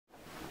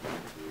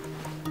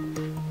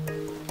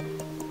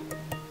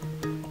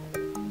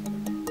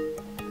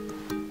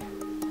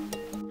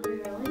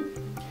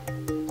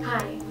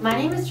My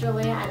name is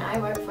Julia and I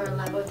work for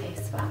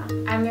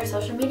Medspa. I'm their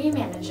social media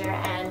manager,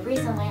 and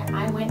recently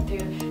I went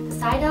through the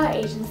Seidel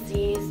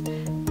agency's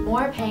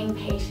More Paying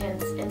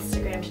Patients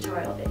Instagram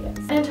tutorial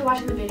videos. Into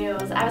watching the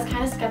videos, I was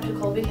kind of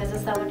skeptical because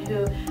as someone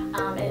who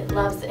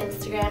loves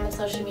Instagram and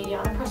social media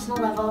on a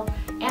personal level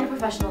and a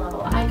professional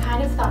level, I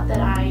kind of thought that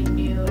I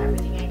knew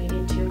everything I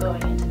needed to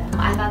going into them.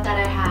 I thought that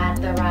I had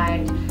the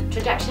right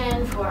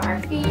trajectory for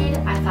our feed.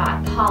 I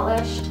thought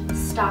polished,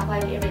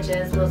 stock-like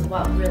images was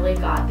what really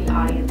got the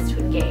audience to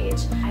engage.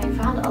 I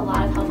found a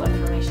lot of helpful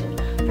information.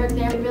 For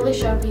example, it really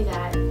showed me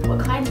that what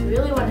clients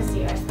really want to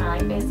see are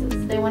smiling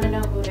faces. They want to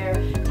know who their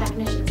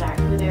technicians are,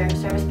 who their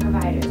service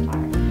providers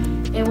are.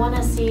 They want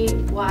to see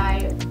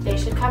why they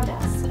should come to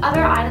us.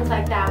 Other items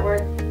like that were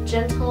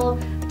gentle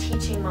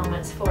teaching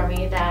moments for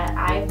me that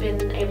I've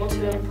been able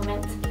to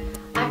implement.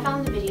 I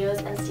found the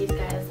videos and Steve's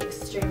guides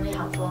extremely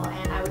helpful,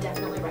 and I would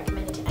definitely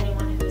recommend it to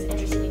anyone who's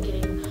interested in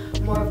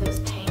getting more of those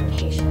paying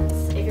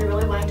patients. If you're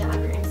really wanting to up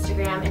your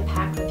Instagram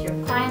impact with your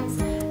clients,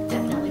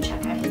 definitely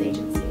check out his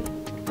agency.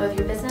 Both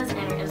your business and